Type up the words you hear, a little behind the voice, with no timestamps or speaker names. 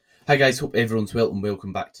Hi guys, hope everyone's well and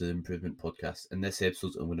welcome back to the Improvement Podcast. In this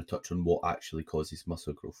episode, I'm going to touch on what actually causes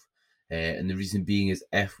muscle growth. And the reason being is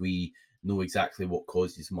if we know exactly what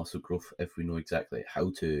causes muscle growth, if we know exactly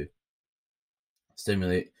how to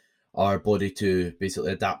stimulate our body to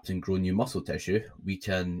basically adapt and grow new muscle tissue, we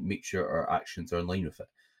can make sure our actions are in line with it.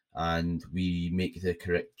 And we make the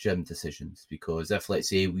correct gym decisions. Because if, let's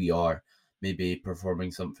say, we are maybe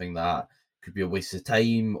performing something that could be a waste of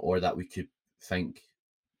time or that we could think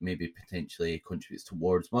maybe potentially contributes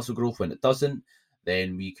towards muscle growth when it doesn't,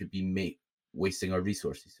 then we could be wasting our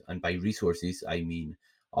resources. And by resources, I mean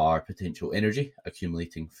our potential energy,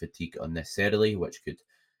 accumulating fatigue unnecessarily, which could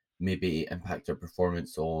maybe impact our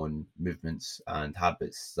performance on movements and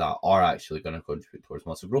habits that are actually going to contribute towards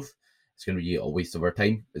muscle growth. It's going to be a waste of our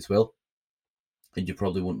time as well. And you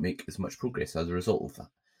probably won't make as much progress as a result of that.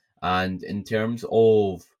 And in terms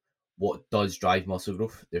of what does drive muscle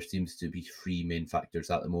growth, there seems to be three main factors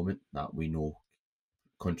at the moment that we know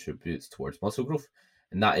contributes towards muscle growth,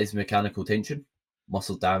 and that is mechanical tension,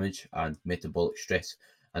 muscle damage, and metabolic stress.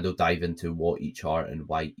 And I'll dive into what each are and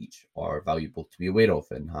why each are valuable to be aware of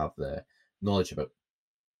and have the knowledge about.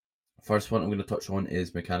 First one I'm going to touch on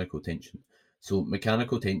is mechanical tension. So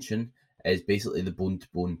mechanical tension is basically the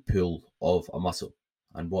bone-to-bone pull of a muscle.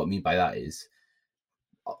 And what I mean by that is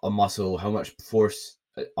a muscle, how much force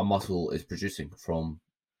a muscle is producing from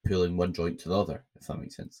pulling one joint to the other, if that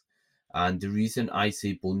makes sense. And the reason I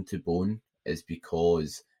say bone to bone is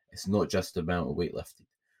because it's not just the amount of weight lifted.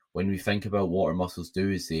 When we think about what our muscles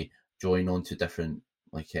do, is they join onto different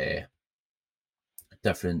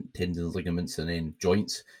different tendons, ligaments, and then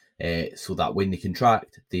joints, so that when they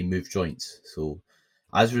contract, they move joints. So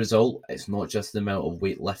as a result, it's not just the amount of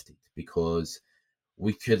weight lifted, because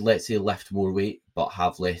we could, let's say, lift more weight but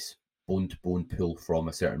have less bone-to-bone pull from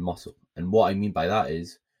a certain muscle. And what I mean by that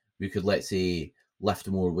is we could, let's say, lift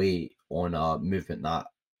more weight on a movement that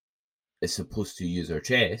is supposed to use our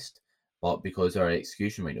chest, but because our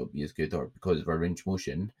execution might not be as good, or because of our range of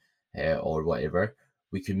motion or whatever,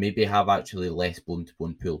 we could maybe have actually less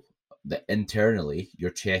bone-to-bone pull. That internally,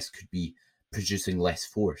 your chest could be producing less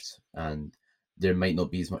force, and there might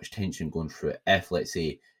not be as much tension going through it if, let's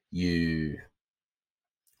say, you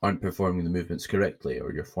aren't performing the movements correctly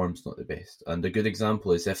or your form's not the best. And a good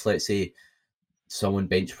example is if, let's say, someone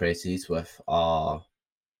bench presses with a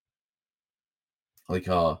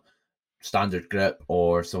standard grip,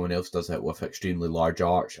 or someone else does it with extremely large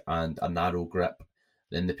arch and a narrow grip,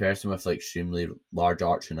 then the person with extremely large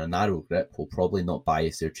arch and a narrow grip will probably not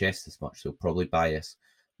bias their chest as much. They'll probably bias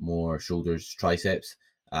more shoulders, triceps,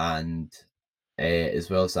 and as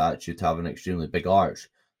well as that, to have an extremely big arch,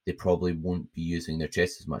 they probably won't be using their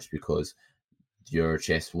chest as much, because your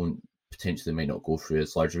chest might not go through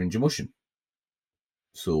as large a range of motion.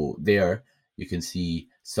 So there you can see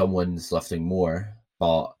someone's lifting more,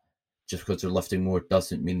 but just because they're lifting more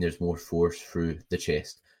doesn't mean there's more force through the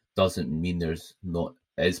chest, doesn't mean there's not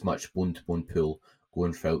as much bone-to-bone pull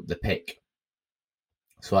going throughout the pec.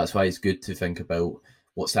 So that's why it's good to think about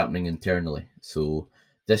what's happening internally. So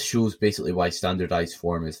this shows basically why standardized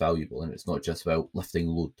form is valuable, and it's not just about lifting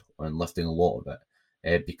load and lifting a lot of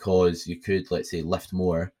it, because you could, let's say, lift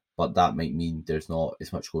more, but that might mean there's not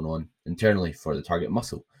as much going on internally for the target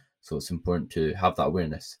muscle. So it's important to have that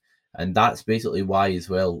awareness. And that's basically why as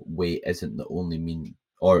well, weight isn't the only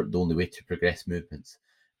way to progress movements,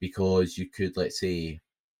 because you could, let's say,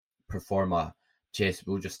 perform a chest,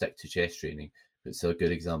 we'll just stick to chest training. It's a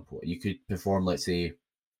good example. You could perform, let's say,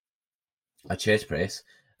 a chest press,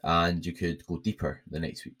 and you could go deeper the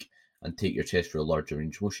next week and take your chest for a larger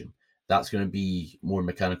range of motion. That's going to be more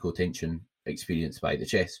mechanical tension experienced by the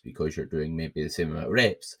chest, because you're doing maybe the same amount of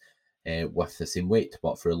reps with the same weight,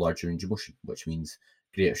 but for a larger range of motion, which means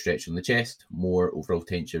greater stretch on the chest, more overall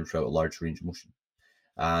tension throughout a large range of motion.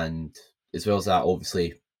 And as well as that,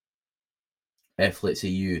 obviously, if, let's say,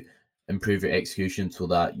 you improve your execution so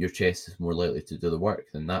that your chest is more likely to do the work,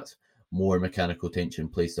 then that's more mechanical tension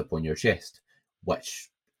placed upon your chest, which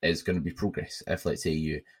is going to be progress. If, let's say,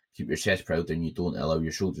 you keep your chest proud and you don't allow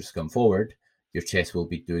your shoulders to come forward, your chest will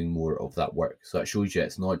be doing more of that work. So that shows you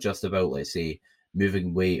it's not just about, let's say,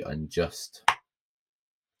 moving weight and just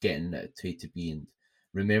getting it to A to B. And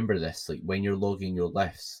remember this, like when you're logging your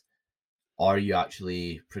lifts, are you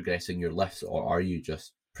actually progressing your lifts, or are you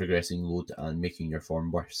just progressing load and making your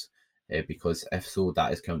form worse? Because if so,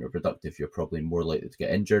 that is counterproductive. You're probably more likely to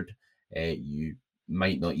get injured. You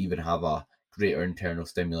might not even have a greater internal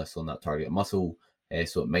stimulus on that target muscle,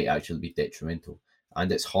 so it might actually be detrimental.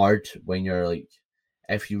 And it's hard when you're like,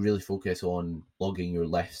 if you really focus on logging your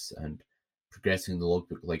lifts and progressing the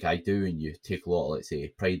logbook like I do, and you take a lot of, let's say,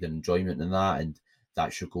 pride and enjoyment in that, and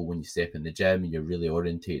That's your goal when you step in the gym and you're really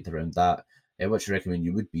orientated around that, which I recommend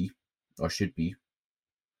you would be or should be.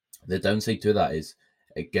 The downside to that is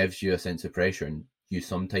it gives you a sense of pressure, and you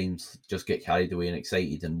sometimes just get carried away and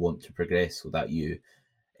excited and want to progress, so that you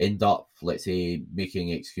end up, let's say,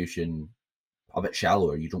 making execution a bit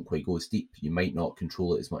shallower. You don't quite go as deep. You might not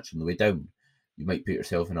control it as much on the way down. You might put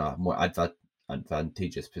yourself in a more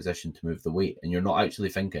advantageous position to move the weight, and you're not actually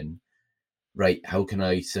thinking, right, how can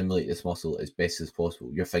I simulate this muscle as best as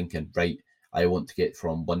possible? You're thinking, right, I want to get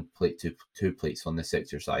from 1 plate to 2 plates on this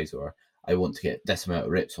exercise, or I want to get this amount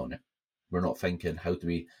of reps on it. We're not thinking, how do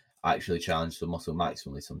we actually challenge the muscle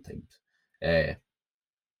maximally sometimes,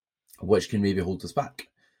 which can maybe hold us back.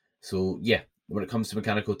 So yeah, when it comes to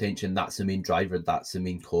mechanical tension, that's the main driver, that's the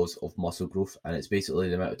main cause of muscle growth, and it's basically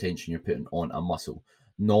the amount of tension you're putting on a muscle,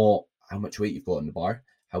 not how much weight you've got on the bar,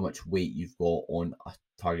 how much weight you've got on a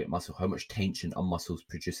target muscle, how much tension a muscle is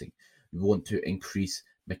producing. We want to increase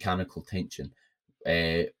mechanical tension.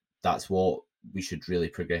 That's what we should really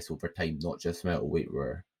progress over time, not just the amount of weight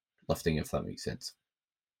we're lifting, if that makes sense.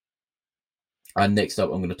 And next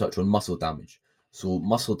up, I'm going to touch on muscle damage. So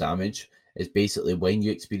muscle damage is basically when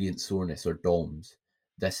you experience soreness or DOMS.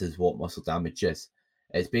 This is what muscle damage is.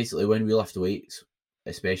 It's basically when we lift weights,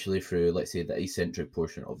 especially through, let's say, the eccentric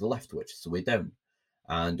portion of the lift, which is the way down,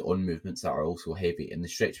 and on movements that are also heavy in the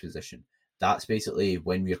stretch position. That's basically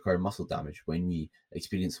when we occur muscle damage, when we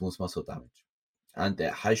experience the most muscle damage. And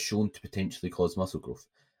it has shown to potentially cause muscle growth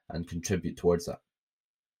and contribute towards that.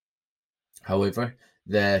 However,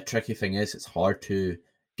 the tricky thing is it's hard to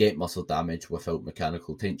get muscle damage without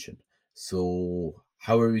mechanical tension. So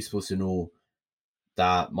how are we supposed to know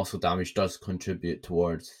that muscle damage does contribute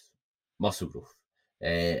towards muscle growth?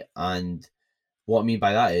 And what I mean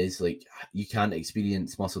by that is, like, you can't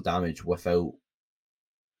experience muscle damage without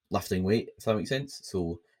lifting weight, if that makes sense.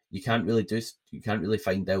 So you can't really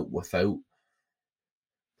find out without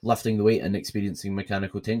lifting the weight and experiencing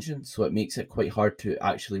mechanical tension. So it makes it quite hard to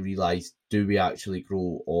actually realize, do we actually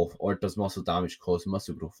grow off, or does muscle damage cause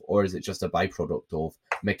muscle growth, or is it just a byproduct of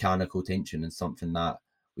mechanical tension and something that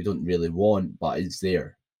we don't really want but is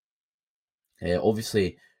there?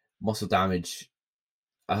 Obviously, muscle damage,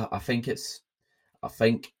 I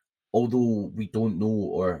think although we don't know,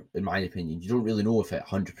 or in my opinion, you don't really know if it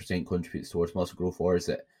 100% contributes towards muscle growth,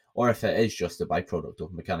 or if it is just a byproduct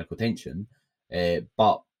of mechanical tension.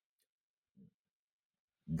 But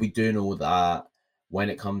we do know that when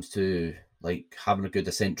it comes to, like, having a good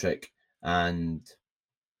eccentric and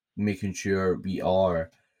making sure we are,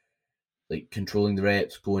 like, controlling the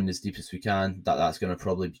reps, going as deep as we can, that's going to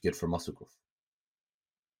probably be good for muscle growth.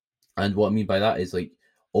 And what I mean by that is, like,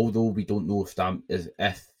 although we don't know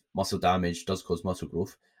if muscle damage does cause muscle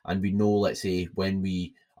growth, and we know, let's say, when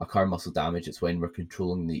we occur muscle damage, it's when we're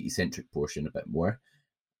controlling the eccentric portion a bit more.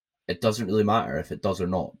 It doesn't really matter if it does or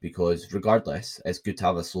not, because regardless, it's good to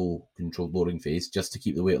have a slow, controlled loading phase just to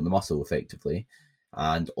keep the weight on the muscle effectively,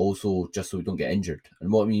 and also just so we don't get injured. And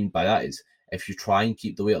what I mean by that is, if you try and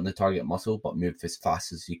keep the weight on the target muscle but move as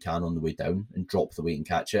fast as you can on the way down and drop the weight and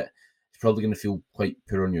catch it, it's probably going to feel quite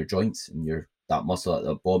poor on your joints and that muscle at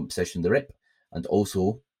the bottom position of the rip. And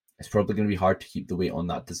also, it's probably going to be hard to keep the weight on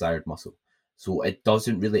that desired muscle. So it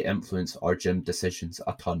doesn't really influence our gym decisions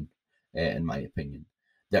a ton, in my opinion.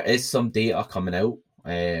 There is some data coming out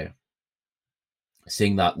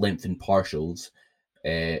saying that lengthened partials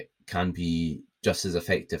can be just as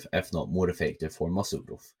effective, if not more effective, for muscle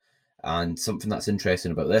growth. And something that's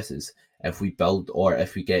interesting about this is, if we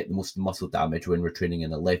get the most muscle damage when we're training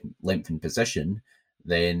in a lengthened position,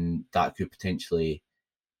 then that could potentially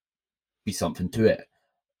be something to it.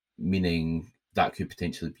 Meaning that could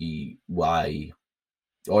potentially be why,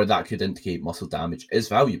 or that could indicate muscle damage is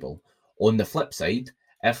valuable. On the flip side,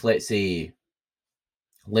 if, let's say,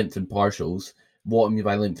 lengthened partials, what I mean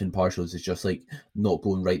by lengthened partials is just like not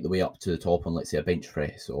going right the way up to the top on, let's say, a bench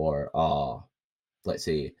press, or let's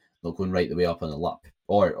say not going right the way up on a lat,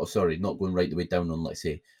 or not going right the way down on, let's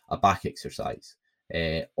say, a back exercise,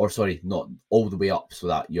 not all the way up so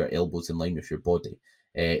that your elbow's in line with your body,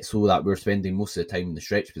 so that we're spending most of the time in the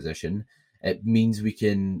stretch position. It means we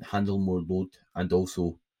can handle more load and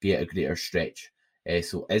also get a greater stretch.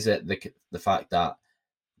 So is it the fact that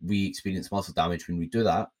we experience muscle damage when we do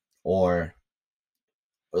that, or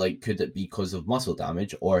like, could it be because of muscle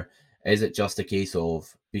damage, or is it just a case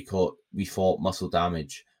of because we thought muscle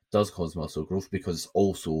damage does cause muscle growth because it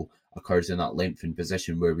also occurs in that lengthened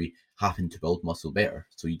position where we happen to build muscle better?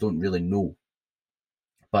 So you don't really know,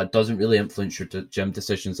 but it doesn't really influence your gym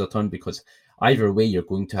decisions a ton, because either way you're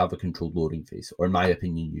going to have a controlled loading phase, or in my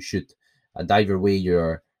opinion you should, and either way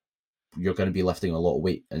you're you're going to be lifting a lot of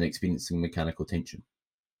weight and experiencing mechanical tension.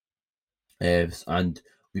 And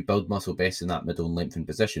we build muscle best in that middle and lengthened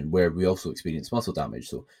position, where we also experience muscle damage.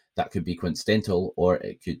 So that could be coincidental, or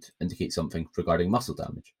it could indicate something regarding muscle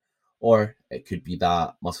damage, or it could be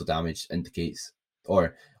that muscle damage indicates,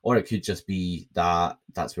 or it could just be that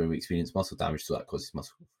that's where we experience muscle damage, so that causes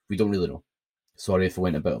muscle. We don't really know. Sorry if I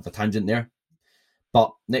went a bit of a tangent there.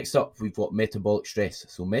 But next up, we've got metabolic stress.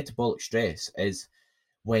 So metabolic stress is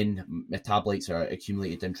when metabolites are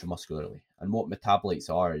accumulated intramuscularly. And what metabolites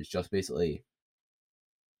are is just basically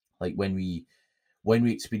like when we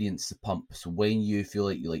experience the pump. So when you feel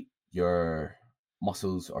like your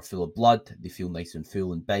muscles are full of blood, they feel nice and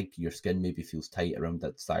full and big, your skin maybe feels tight around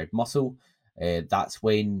that desired muscle, that's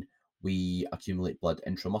when we accumulate blood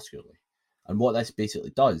intramuscularly. And what this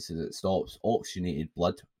basically does is it stops oxygenated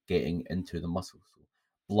blood getting into the muscle. So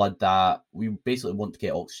blood that we basically want to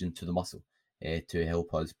get oxygen to the muscle to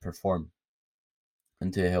help us perform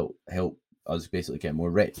and to help us basically get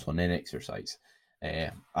more reps on an exercise.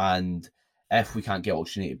 And if we can't get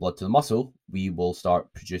oxygenated blood to the muscle, we will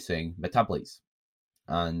start producing metabolites.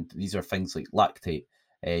 And these are things like lactate.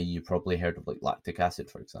 You probably heard of like lactic acid,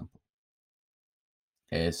 for example.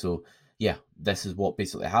 So yeah, this is what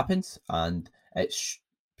basically happens, and it's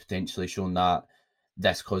potentially shown that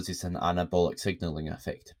this causes an anabolic signaling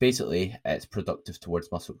effect. Basically, it's productive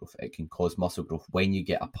towards muscle growth. It can cause muscle growth when you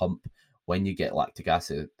get a pump, when you get lactic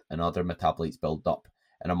acid and other metabolites build up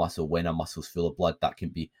in a muscle. When a muscle's full of blood, that can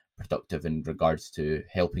be productive in regards to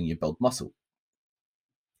helping you build muscle.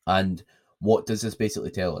 And what does this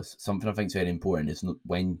basically tell us? Something I think is very important is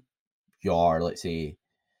when you're, let's say,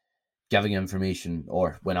 giving information,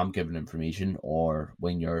 or when I'm giving information, or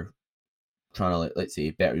when you're trying to, let's say,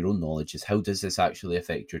 better your own knowledge, is how does this actually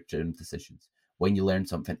affect your gym decisions? When you learn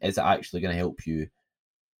something, is it actually going to help you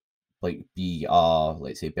like be a,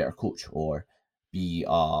 let's say, better coach, or be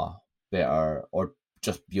a better, or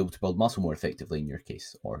just be able to build muscle more effectively in your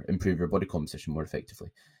case, or improve your body composition more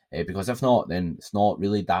effectively? Because if not, then it's not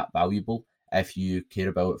really that valuable. If you care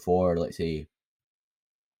about it for, let's say,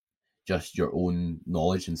 just your own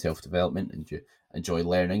knowledge and self-development, and you enjoy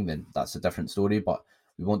learning, then that's a different story. But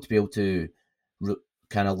we want to be able to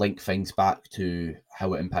kind of link things back to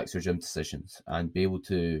how it impacts our gym decisions, and be able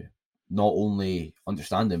to not only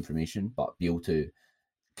understand the information, but be able to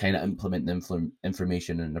kind of implement the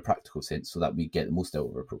information in a practical sense, so that we get the most out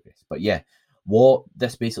of our progress. But yeah, what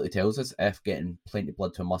this basically tells us, if getting plenty of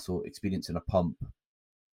blood to a muscle, experiencing a pump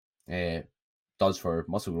does for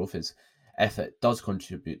muscle growth, is if it does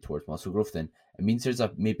contribute towards muscle growth, then it means there's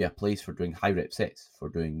maybe a place for doing high rep sets, for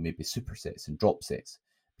doing maybe supersets and drop sets,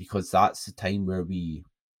 because that's the time where we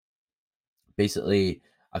basically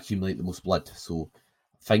accumulate the most blood. So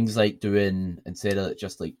things like doing, instead of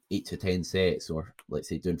just like 8 to 10 sets, or let's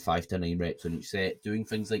say doing 5 to 9 reps on each set, doing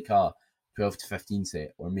things like a 12 to 15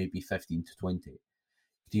 set, or maybe 15 to 20. You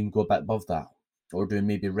could even go a bit above that, or doing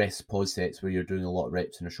maybe rest pause sets where you're doing a lot of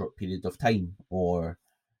reps in a short period of time, or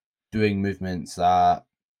doing movements that,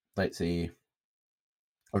 let's say,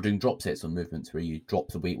 or doing drop sets on movements where you drop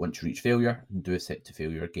the weight once you reach failure and do a set to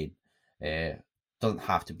failure again. Doesn't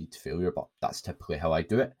have to be to failure, but that's typically how I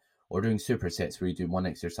do it. Or doing supersets where you do one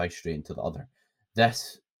exercise straight into the other.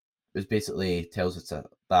 This is basically tells us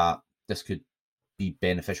that this could be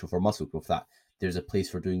beneficial for muscle growth, that there's a place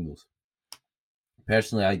for doing those.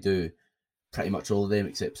 Personally, I do pretty much all of them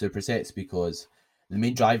except supersets, because the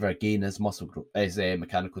main driver again is muscle growth, is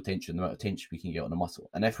mechanical tension, the amount of tension we can get on a muscle.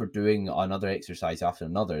 And if we're doing another exercise after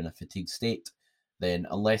another in a fatigued state, then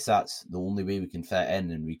unless that's the only way we can fit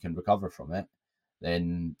in and we can recover from it,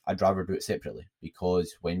 then I'd rather do it separately.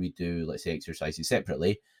 Because when we do, let's say, exercises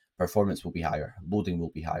separately, performance will be higher, loading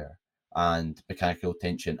will be higher, and mechanical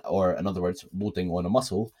tension, or in other words, loading on a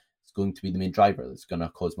muscle, is going to be the main driver that's going to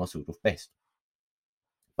cause muscle growth best.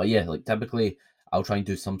 But yeah, like typically I'll try and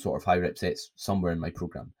do some sort of high rep sets somewhere in my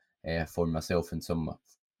program for myself and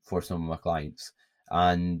for some of my clients.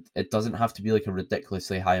 And it doesn't have to be like a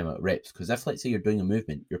ridiculously high amount of reps, because if, let's say, you're doing a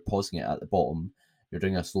movement, you're pausing it at the bottom, you're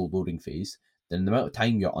doing a slow loading phase, then the amount of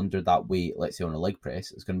time you're under that weight, let's say on a leg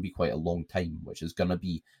press, is going to be quite a long time, which is going to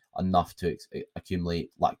be enough to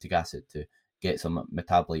accumulate lactic acid to get some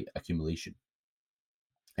metabolite accumulation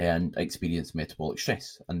and experience metabolic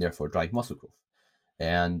stress, and therefore drive muscle growth.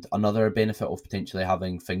 And another benefit of potentially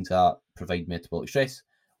having things that provide metabolic stress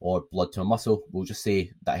or blood to a muscle, we'll just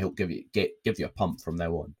say that help give you a pump from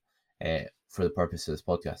now on, for the purpose of this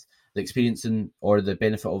podcast. The experiencing, or the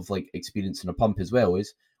benefit of like experiencing a pump as well,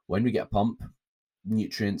 is when we get a pump,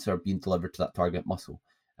 nutrients are being delivered to that target muscle,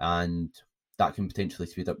 and that can potentially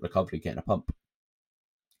speed up recovery getting a pump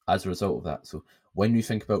as a result of that. So when we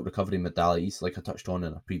think about recovery modalities, like I touched on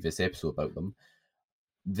in a previous episode about them,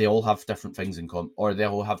 they all have different things in common, or they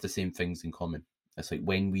all have the same things in common. It's like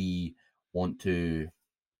when we want to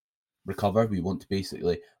recover, we want to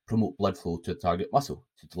basically promote blood flow to the target muscle,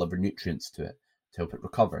 to deliver nutrients to it, to help it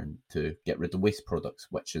recover and to get rid of waste products,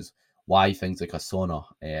 which is why things like a sauna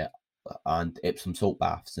and Epsom salt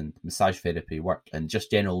baths and massage therapy work, and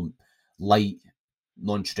just general light,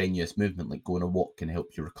 non-strenuous movement like going a walk can help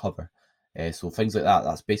you recover. So things like that,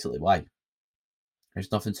 that's basically why.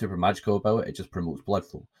 There's nothing super magical about it, it just promotes blood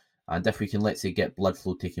flow. And if we can, let's say, get blood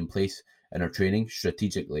flow taking place in our training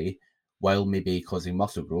strategically, while maybe causing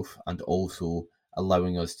muscle growth and also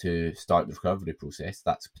allowing us to start the recovery process,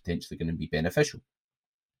 that's potentially going to be beneficial.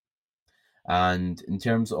 And in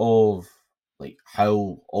terms of like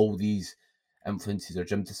how all these influences our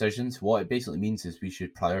gym decisions, what it basically means is we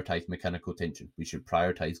should prioritize mechanical tension. We should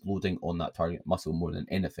prioritize loading on that target muscle more than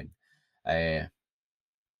anything.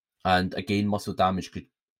 And again, muscle damage could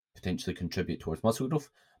potentially contribute towards muscle growth,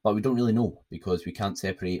 but we don't really know because we can't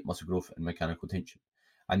separate muscle growth and mechanical tension.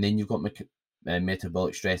 And then you've got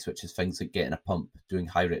metabolic stress, which is things like getting a pump, doing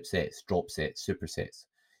high rep sets, drop sets, supersets,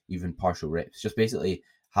 even partial reps. Just basically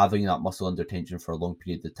having that muscle under tension for a long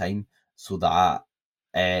period of time so that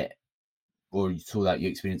you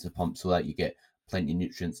experience a pump, so that you get plenty of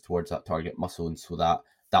nutrients towards that target muscle, and so that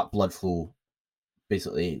that blood flow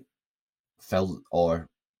basically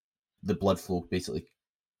the blood flow basically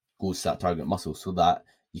goes to that target muscle so that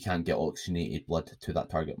you can get oxygenated blood to that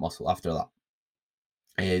target muscle after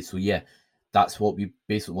that. So yeah, that's what we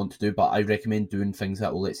basically want to do, but I recommend doing things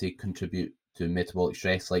that will, let's say, contribute to metabolic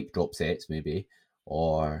stress, like drop sets maybe,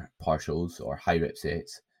 or partials, or high rep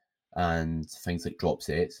sets, and things like drop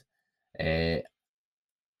sets,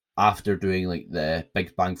 after doing like the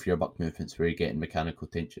big bang for your buck movements where you're getting mechanical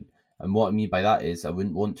tension. And what I mean by that is I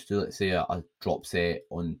wouldn't want to do, let's say, a drop set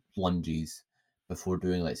on lunges before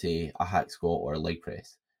doing, let's say, a hack squat or a leg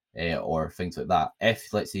press, or things like that.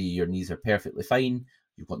 If, let's say, your knees are perfectly fine,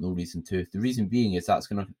 you've got no reason to. The reason being is that's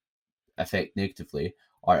going to affect negatively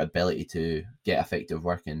our ability to get effective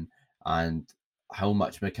working and how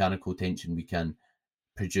much mechanical tension we can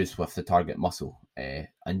produce with the target muscle.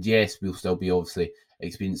 And yes, we'll still be obviously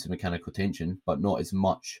experiencing mechanical tension, but not as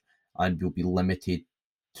much, and we'll be limited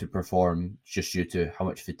to perform just due to how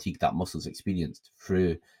much fatigue that muscle's experienced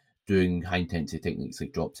through doing high intensity techniques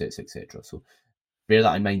like drop sets, etc. So bear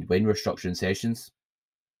that in mind when we're structuring sessions.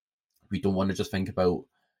 We don't want to just think about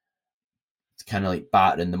kind of like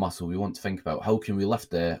battering the muscle. We want to think about how can we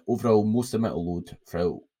lift the overall most amount of load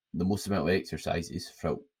throughout the most amount of exercises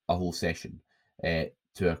throughout a whole session,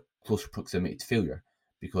 to a close proximity to failure,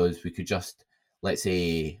 because we could just, let's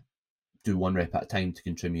say, do one rep at a time to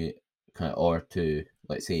contribute, or to,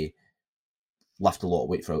 let's say, lift a lot of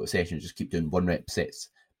weight throughout a session, just keep doing one rep sets.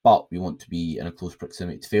 But we want to be in a close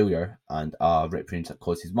proximity to failure and a rep range that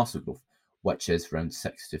causes muscle growth, which is around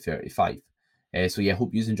 6 to 35. So yeah, I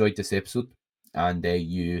hope you enjoyed this episode and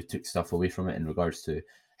you took stuff away from it in regards to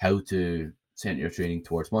how to center your training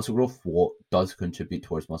towards muscle growth, what does contribute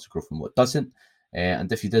towards muscle growth and what doesn't.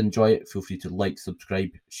 And if you did enjoy it, feel free to like, subscribe,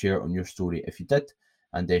 share it on your story if you did,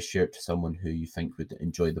 and share it to someone who you think would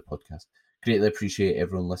enjoy the podcast. Greatly appreciate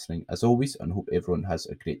everyone listening as always, and hope everyone has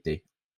a great day.